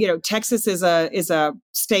 You know, Texas is a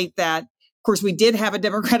state that, of course, we did have a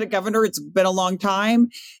Democratic governor. It's been a long time.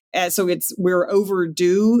 So we're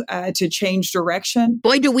overdue to change direction.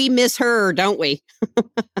 Boy, do we miss her, don't we?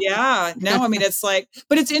 Yeah, no, I mean, it's like,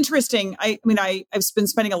 but it's interesting. I've been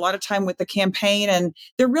spending a lot of time with the campaign, and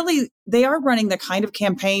they are running the kind of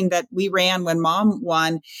campaign that we ran when Mom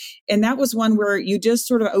won. And that was one where you just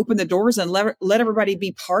sort of open the doors and let everybody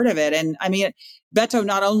be part of it. And I mean, Beto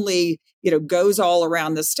not only, goes all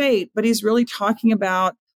around the state, but he's really talking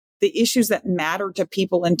about the issues that matter to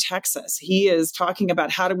people in Texas. He is talking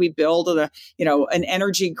about how do we build an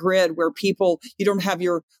energy grid where people, you don't have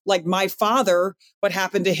like my father, what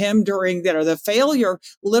happened to him during the failure,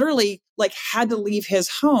 literally like had to leave his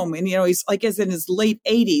home. And, he's like, is in his late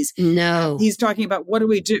 80s. No. He's talking about what do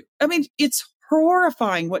we do? I mean, it's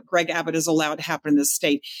horrifying what Greg Abbott has allowed to happen in this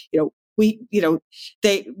state. We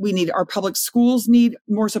need our public schools need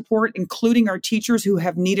more support, including our teachers who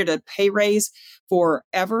have needed a pay raise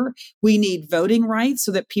forever. We need voting rights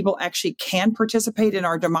so that people actually can participate in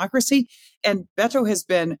our democracy. And Beto has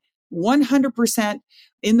been 100%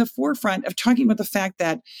 in the forefront of talking about the fact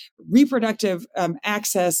that reproductive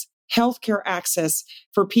access, healthcare access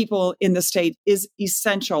for people in the state is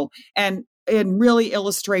essential, and really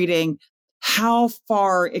illustrating how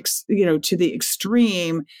far, to the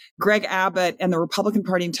extreme Greg Abbott and the Republican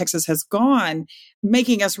Party in Texas has gone,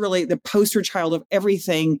 making us really the poster child of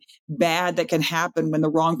everything bad that can happen when the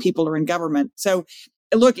wrong people are in government. So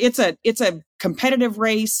look, it's a competitive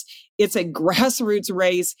race. It's a grassroots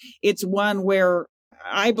race. It's one where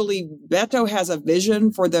I believe Beto has a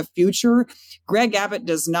vision for the future. Greg Abbott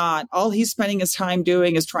does not. All he's spending his time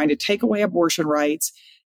doing is trying to take away abortion rights,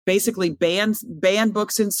 basically ban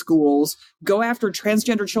books in schools, go after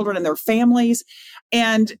transgender children and their families,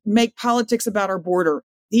 and make politics about our border.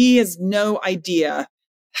 He has no idea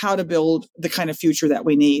how to build the kind of future that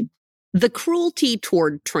we need. The cruelty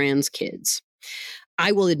toward trans kids,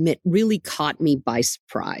 I will admit, really caught me by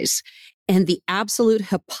surprise. And the absolute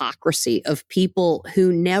hypocrisy of people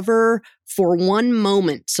who never for one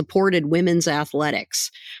moment supported women's athletics,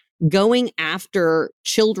 going after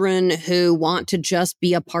children who want to just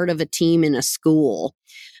be a part of a team in a school,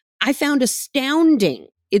 I found astounding.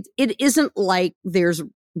 It isn't like there's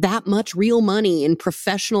that much real money in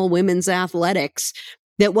professional women's athletics,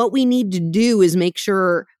 that what we need to do is make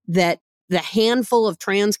sure that the handful of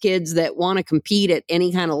trans kids that want to compete at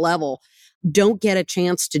any kind of level don't get a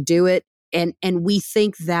chance to do it. And we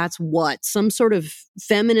think that's what? Some sort of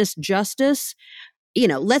feminist justice?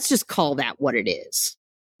 Let's just call that what it is.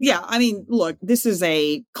 Yeah, I mean, look, this is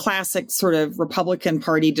a classic sort of Republican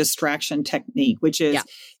Party distraction technique, which is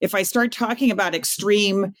if I start talking about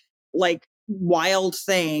extreme, like wild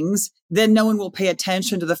things, then no one will pay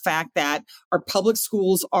attention to the fact that our public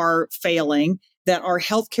schools are failing, that our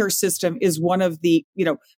healthcare system is one of the,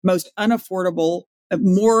 most unaffordable,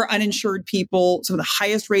 more uninsured people, some of the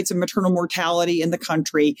highest rates of maternal mortality in the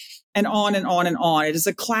country, and on and on and on. It is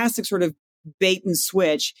a classic sort of bait and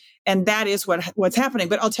switch. And that is what's happening.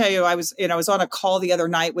 But I'll tell you, I was on a call the other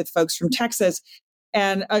night with folks from Texas,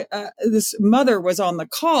 and this mother was on the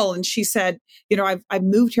call, and she said, I've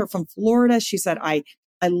moved here from Florida. She said, I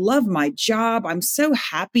love my job. I'm so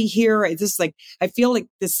happy here. I feel like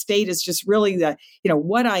this state is just really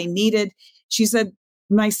what I needed. She said,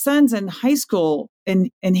 my son's in high school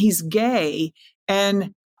and he's gay,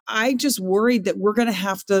 and I just worried that we're going to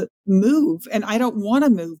have to move, and I don't want to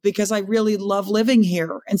move because I really love living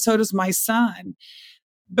here. And so does my son.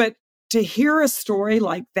 But to hear a story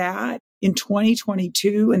like that in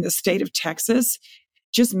 2022 in the state of Texas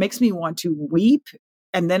just makes me want to weep.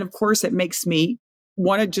 And then, of course, it makes me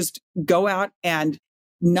want to just go out and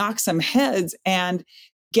knock some heads and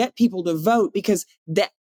get people to vote, because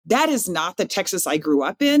that is not the Texas I grew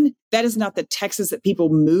up in. That is not the Texas that people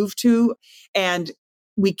move to. And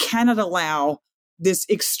we cannot allow this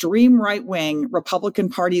extreme right-wing Republican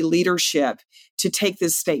Party leadership to take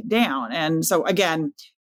this state down. And so, again,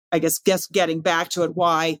 I guess getting back to it,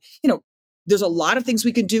 why, there's a lot of things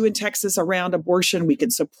we can do in Texas around abortion. We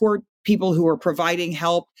can support people who are providing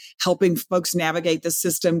help, helping folks navigate the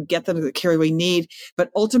system, get them the care we need. But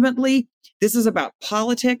ultimately, this is about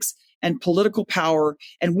politics. and political power.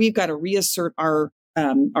 And we've got to reassert our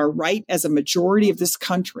right as a majority of this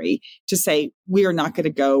country to say we are not going to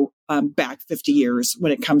go back 50 years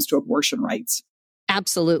when it comes to abortion rights.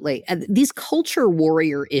 Absolutely. And these culture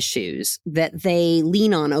warrior issues that they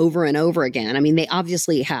lean on over and over again, I mean, they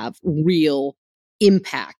obviously have real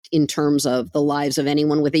impact in terms of the lives of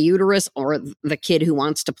anyone with a uterus or the kid who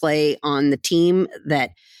wants to play on the team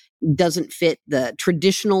that doesn't fit the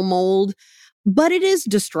traditional mold. But it is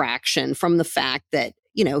distraction from the fact that,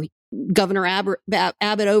 Governor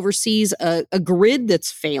Abbott oversees a grid that's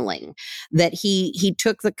failing, that he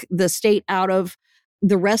took the state out of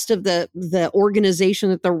the rest of the organization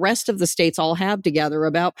that the rest of the states all have together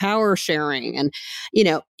about power sharing. And,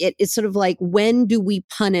 it's sort of like, when do we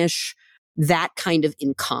punish that kind of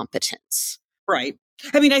incompetence? Right.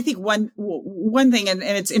 I mean, I think one thing, and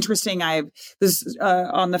it's interesting, I was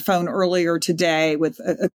on the phone earlier today with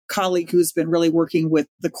a colleague who's been really working with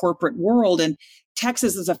the corporate world. And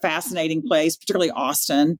Texas is a fascinating place, particularly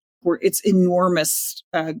Austin, where it's enormous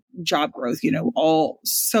job growth,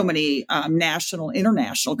 so many national,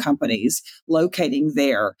 international companies locating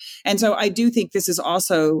there. And so I do think this is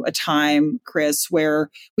also a time, Chris, where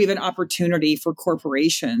we have an opportunity for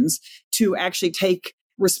corporations to actually take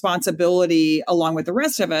responsibility along with the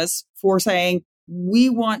rest of us for saying, we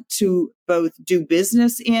want to both do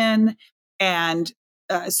business in and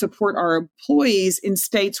support our employees in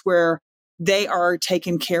states where they are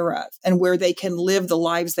taken care of and where they can live the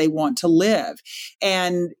lives they want to live.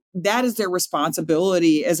 And that is their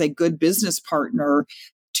responsibility as a good business partner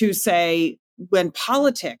to say, when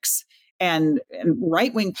politics and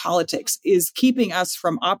right-wing politics is keeping us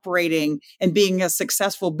from operating and being a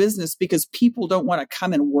successful business because people don't want to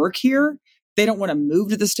come and work here, they don't want to move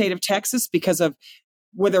to the state of Texas because of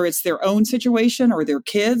whether it's their own situation or their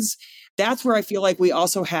kids. That's where I feel like we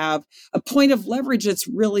also have a point of leverage that's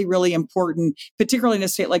really, really important, particularly in a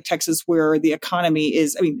state like Texas, where the economy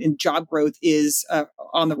and job growth is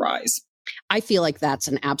on the rise. I feel like that's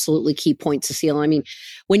an absolutely key point, Cecile. I mean,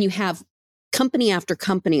 when you have company after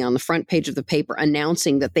company on the front page of the paper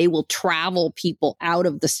announcing that they will travel people out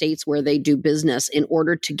of the states where they do business in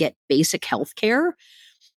order to get basic health care,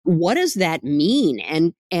 what does that mean?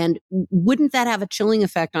 And wouldn't that have a chilling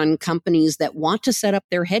effect on companies that want to set up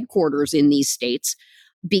their headquarters in these states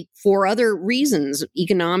for other reasons,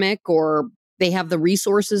 economic, or they have the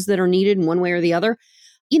resources that are needed in one way or the other?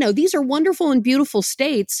 These are wonderful and beautiful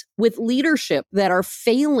states with leadership that are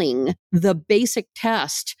failing the basic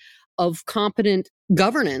test of competent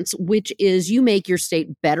governance, which is you make your state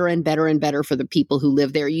better and better and better for the people who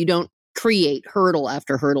live there. You don't create hurdle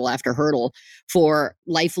after hurdle after hurdle for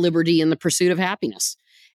life, liberty, and the pursuit of happiness.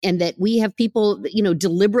 And that we have people,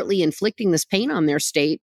 deliberately inflicting this pain on their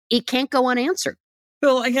state. It can't go unanswered.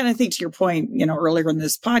 Well, again, I think to your point, earlier in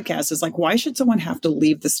this podcast is like, why should someone have to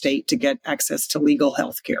leave the state to get access to legal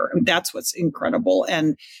health care? I mean, that's what's incredible.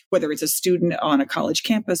 And whether it's a student on a college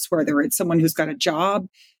campus, whether it's someone who's got a job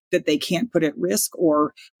that they can't put at risk,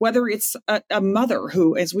 or whether it's a mother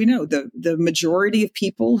who, as we know, the majority of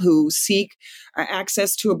people who seek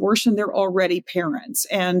access to abortion, they're already parents.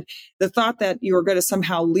 And the thought that you're going to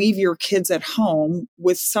somehow leave your kids at home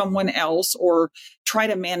with someone else or try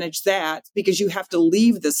to manage that because you have to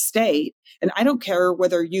leave the state. And I don't care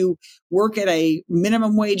whether you work at a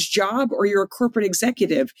minimum wage job or you're a corporate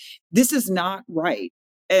executive. This is not right.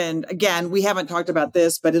 And again, we haven't talked about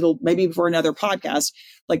this, but it'll maybe for another podcast,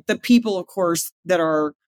 like the people, of course, that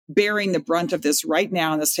are bearing the brunt of this right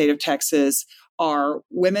now in the state of Texas are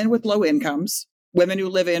women with low incomes, women who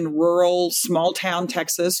live in rural, small town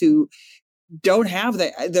Texas who don't have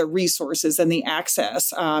the resources and the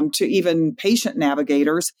access to even patient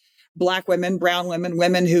navigators, Black women, brown women,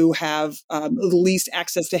 women who have the least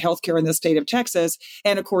access to healthcare in the state of Texas.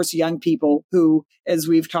 And of course, young people who, as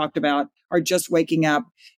we've talked about, are just waking up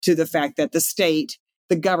to the fact that the state,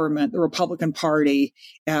 the government, the Republican Party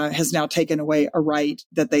has now taken away a right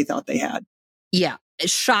that they thought they had. Yeah.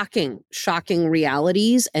 Shocking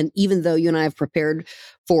realities. And even though you and I have prepared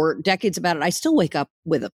for decades about it, I still wake up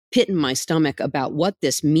with a pit in my stomach about what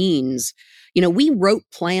this means. We wrote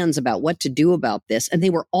plans about what to do about this, and they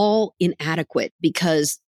were all inadequate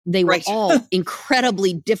because they were all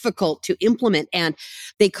incredibly difficult to implement, and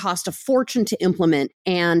they cost a fortune to implement.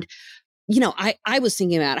 And I was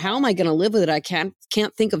thinking about, how am I going to live with it? I can't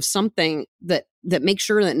think of something that makes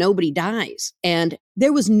sure that nobody dies. And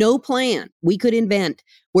there was no plan we could invent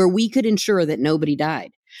where we could ensure that nobody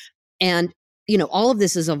died. And, all of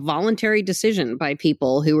this is a voluntary decision by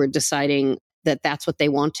people who are deciding that that's what they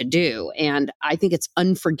want to do. And I think it's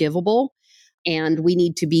unforgivable. And we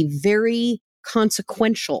need to be very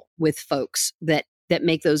consequential with folks that that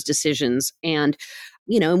make those decisions. And,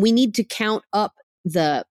 and we need to count up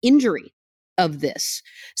the injury of this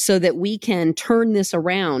so that we can turn this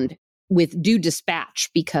around with due dispatch,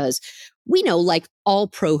 because we know, like all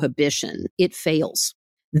prohibition, it fails.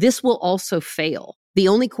 This will also fail. The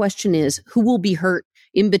only question is who will be hurt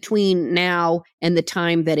in between now and the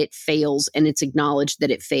time that it fails and it's acknowledged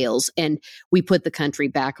that it fails and we put the country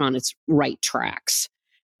back on its right tracks.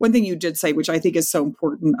 One thing you did say, which I think is so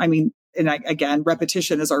important, again,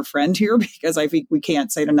 repetition is our friend here because I think we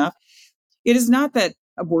can't say it enough. It is not that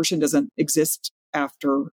abortion doesn't exist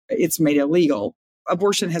after it's made illegal.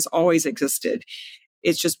 Abortion has always existed.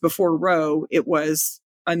 It's just before Roe, it was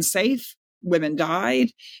unsafe. Women died.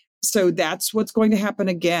 So that's what's going to happen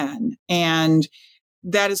again. And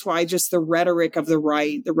that is why just the rhetoric of the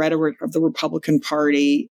right, the rhetoric of the Republican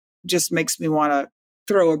Party just makes me want to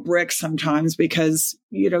throw a brick sometimes because,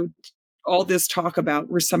 all this talk about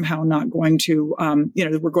we're somehow not going to,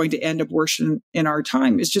 we're going to end abortion in our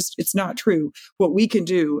time. It's not true. What we can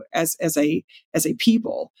do as a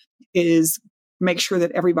people is make sure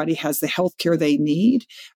that everybody has the health care they need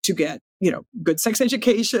to get, good sex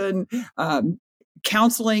education,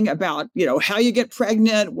 counseling about, how you get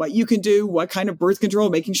pregnant, what you can do, what kind of birth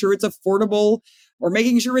control, making sure it's affordable or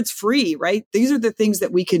making sure it's free, right? These are the things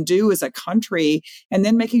that we can do as a country. And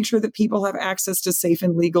then making sure that people have access to safe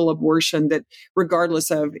and legal abortion, that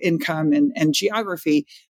regardless of income and geography.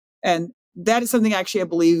 And that is something actually I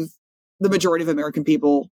believe the majority of American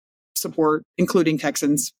people support, including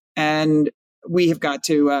Texans. And we have got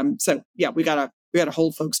to, we got to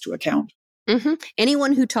hold folks to account. Mm-hmm.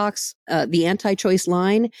 Anyone who talks the anti-choice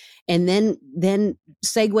line and then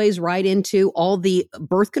segues right into all the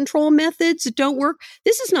birth control methods that don't work,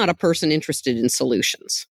 this is not a person interested in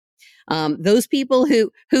solutions. Those people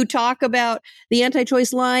who talk about the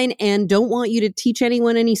anti-choice line and don't want you to teach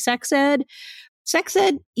anyone any sex ed,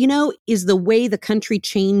 is the way the country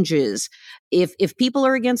changes. If people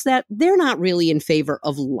are against that, they're not really in favor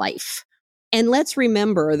of life. And let's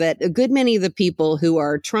remember that a good many of the people who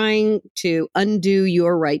are trying to undo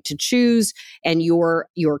your right to choose and your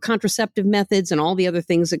contraceptive methods and all the other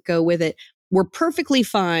things that go with it were perfectly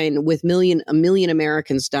fine with a million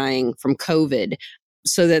Americans dying from COVID,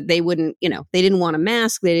 so that they wouldn't, they didn't want a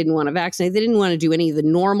mask, they didn't want to vaccinate, they didn't want to do any of the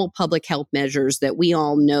normal public health measures that we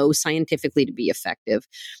all know scientifically to be effective.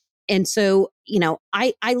 And so,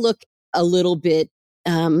 I look a little bit,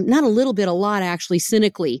 not a little bit, a lot actually,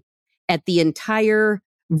 cynically at the entire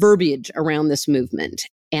verbiage around this movement.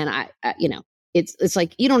 And it's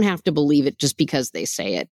like, you don't have to believe it just because they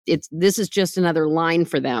say it. This is just another line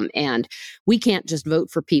for them. And we can't just vote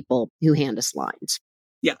for people who hand us lines.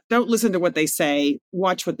 Yeah. Don't listen to what they say,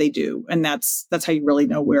 watch what they do. And that's how you really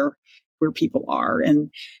know where people are.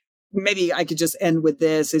 And maybe I could just end with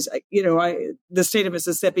this is, the state of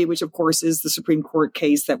Mississippi, which of course is the Supreme Court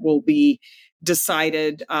case that will be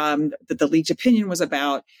decided, that the leaked opinion was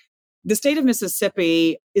about. The state of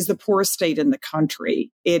Mississippi is the poorest state in the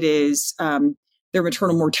country. It is, their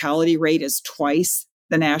maternal mortality rate is twice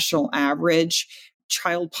the national average.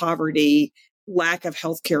 Child poverty, lack of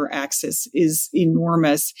healthcare access is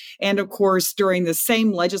enormous. And of course, during the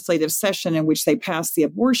same legislative session in which they passed the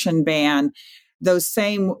abortion ban, those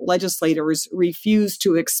same legislators refused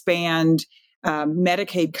to expand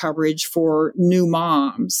Medicaid coverage for new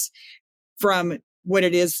moms from what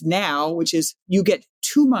it is now, which is you get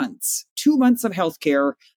 2 months of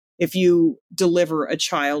healthcare if you deliver a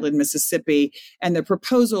child in Mississippi. And the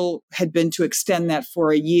proposal had been to extend that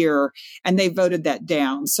for a year, and they voted that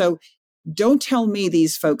down. So don't tell me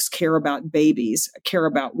these folks care about babies, care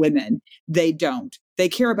about women. They don't. They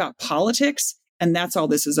care about politics, and that's all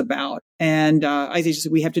this is about. And I think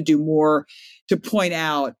we have to do more to point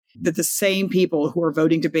out that the same people who are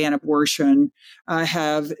voting to ban abortion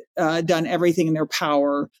have done everything in their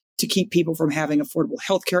power to keep people from having affordable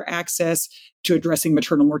healthcare access, to addressing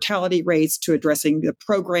maternal mortality rates, to addressing the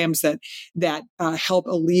programs that help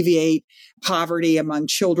alleviate poverty among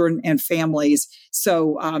children and families.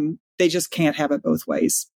 So they just can't have it both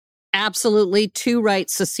ways. Absolutely. Too right.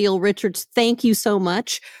 Cecile Richards, thank you so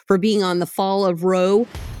much for being on the Fall of Roe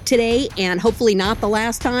today, and hopefully not the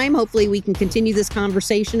last time. Hopefully we can continue this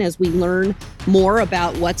conversation as we learn more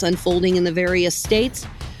about what's unfolding in the various states.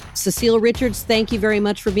 Cecile Richards, thank you very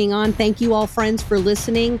much for being on. Thank you all, friends, for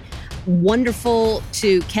listening. Wonderful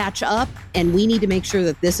to catch up, and we need to make sure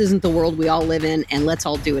that this isn't the world we all live in, and let's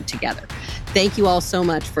all do it together. Thank you all so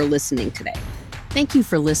much for listening today. Thank you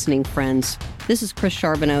for listening, friends. This is Chris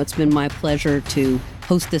Charbonneau. It's been my pleasure to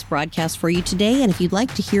host this broadcast for you today. And if you'd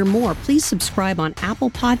like to hear more, please subscribe on Apple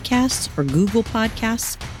Podcasts or Google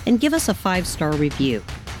Podcasts and give us a 5-star review.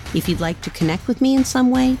 If you'd like to connect with me in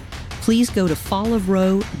some way, please go to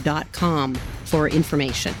fallofroe.com for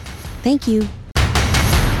information. Thank you.